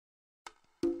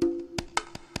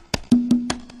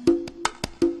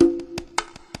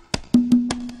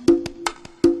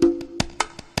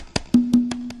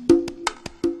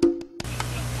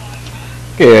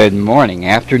Good morning,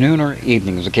 afternoon, or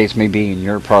evening, as the case may be in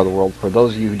your part of the world. For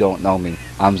those of you who don't know me,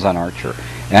 I'm Zen Archer,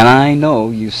 and I know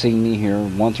you've seen me here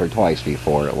once or twice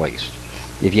before at least.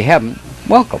 If you haven't,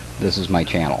 welcome. This is my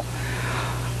channel.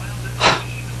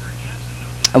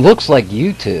 It looks like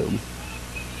YouTube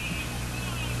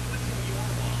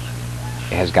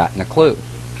has gotten a clue.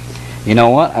 You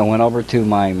know what? I went over to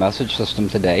my message system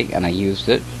today and I used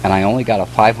it, and I only got a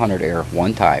 500 error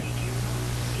one time.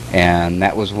 And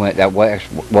that was when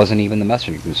wasn't even the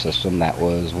messaging system. That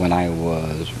was when I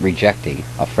was rejecting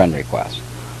a friend request.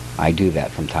 I do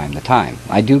that from time to time.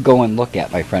 I do go and look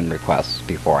at my friend requests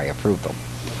before I approve them.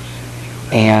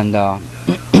 And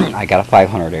I got a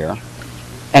 500 error,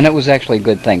 and it was actually a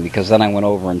good thing, because then I went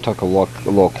over and took a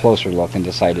little closer look, and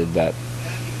decided that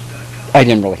I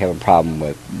didn't really have a problem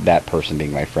with that person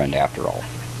being my friend after all.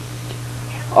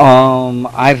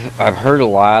 I've heard a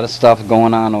lot of stuff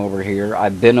going on over here.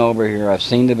 I've been over here. I've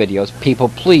seen the videos. People,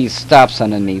 please stop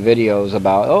sending me videos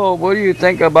about, oh, what do you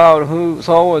think about who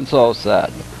so-and-so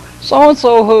said?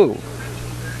 So-and-so who?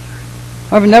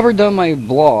 I've never done my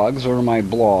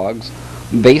blogs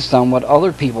based on what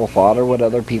other people thought or what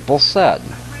other people said.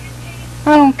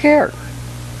 I don't care.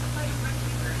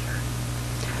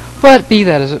 But be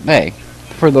that as it may,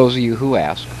 for those of you who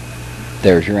ask,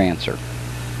 there's your answer.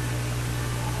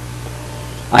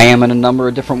 I am in a number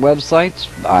of different websites.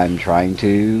 I'm trying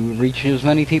to reach as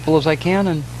many people as I can,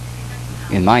 and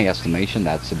in my estimation,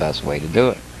 that's the best way to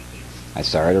do it. I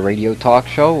started a radio talk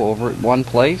show over at one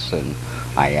place, and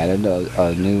I added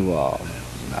a new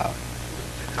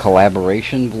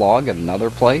collaboration blog at another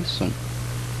place, and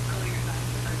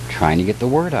trying to get the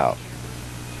word out.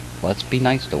 Let's be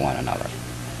nice to one another.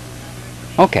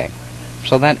 Okay,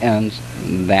 so that ends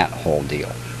that whole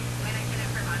deal.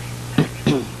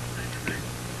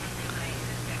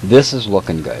 This is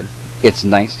looking good. It's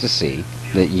nice to see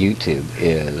that YouTube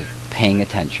is paying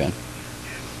attention.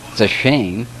 It's a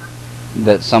shame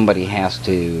that somebody has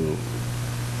to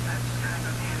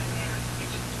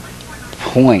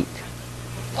point.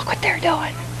 Look what they're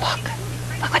doing.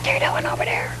 Look what they're doing over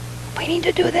there. We need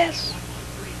to do this.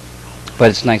 But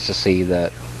it's nice to see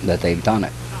that they've done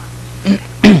it.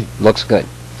 Looks good.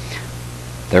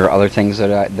 There are other things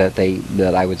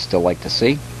that I would still like to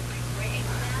see.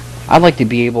 I'd like to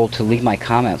be able to leave my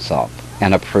comments up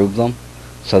and approve them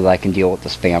so that I can deal with the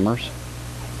spammers.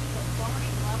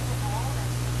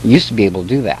 Used to be able to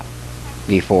do that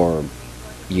before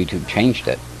YouTube changed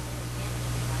it.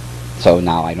 So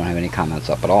now I don't have any comments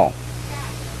up at all.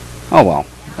 Oh well,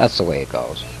 that's the way it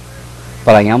goes.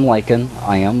 But I am liking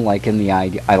the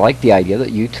idea. I like the idea that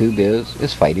YouTube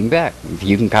is fighting back. If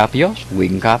you can copy us, we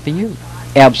can copy you.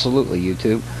 Absolutely,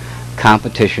 YouTube.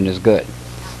 Competition is good.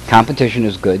 Competition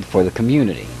is good for the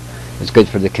community. It's good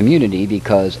for the community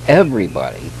because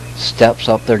everybody steps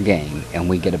up their game and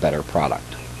we get a better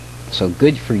product. So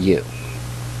good for you.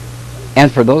 And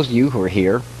for those of you who are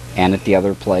here and at the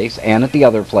other place and at the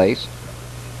other place,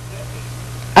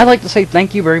 I'd like to say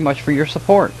thank you very much for your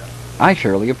support. I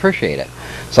surely appreciate it.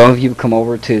 Some of you come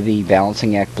over to the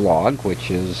Balancing Act blog, which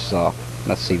is,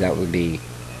 let's see, that would be,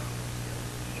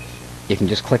 you can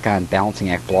just click on Balancing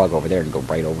Act blog over there and go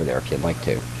right over there if you'd like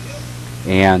to.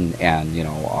 And you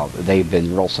know, they've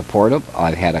been real supportive.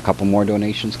 I've had a couple more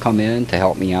donations come in to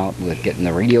help me out with getting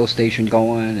the radio station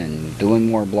going and doing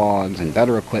more blogs and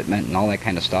better equipment and all that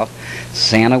kind of stuff.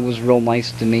 Santa was real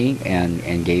nice to me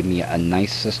and gave me a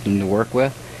nice system to work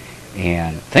with.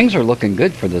 And things are looking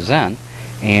good for the Zen,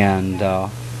 and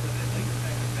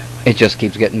it just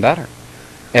keeps getting better.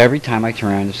 Every time I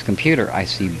turn on this computer, I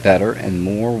see better and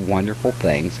more wonderful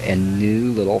things and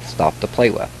new little stuff to play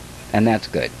with, and that's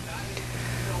good.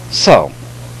 So,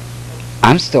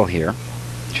 I'm still here,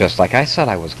 just like I said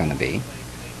I was going to be.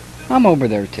 I'm over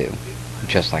there too,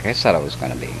 just like I said I was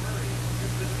going to be.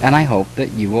 And I hope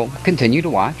that you will continue to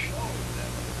watch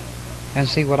and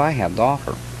see what I have to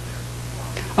offer.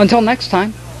 Until next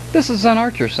time, this is Zen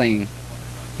Archer saying,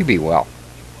 you be well.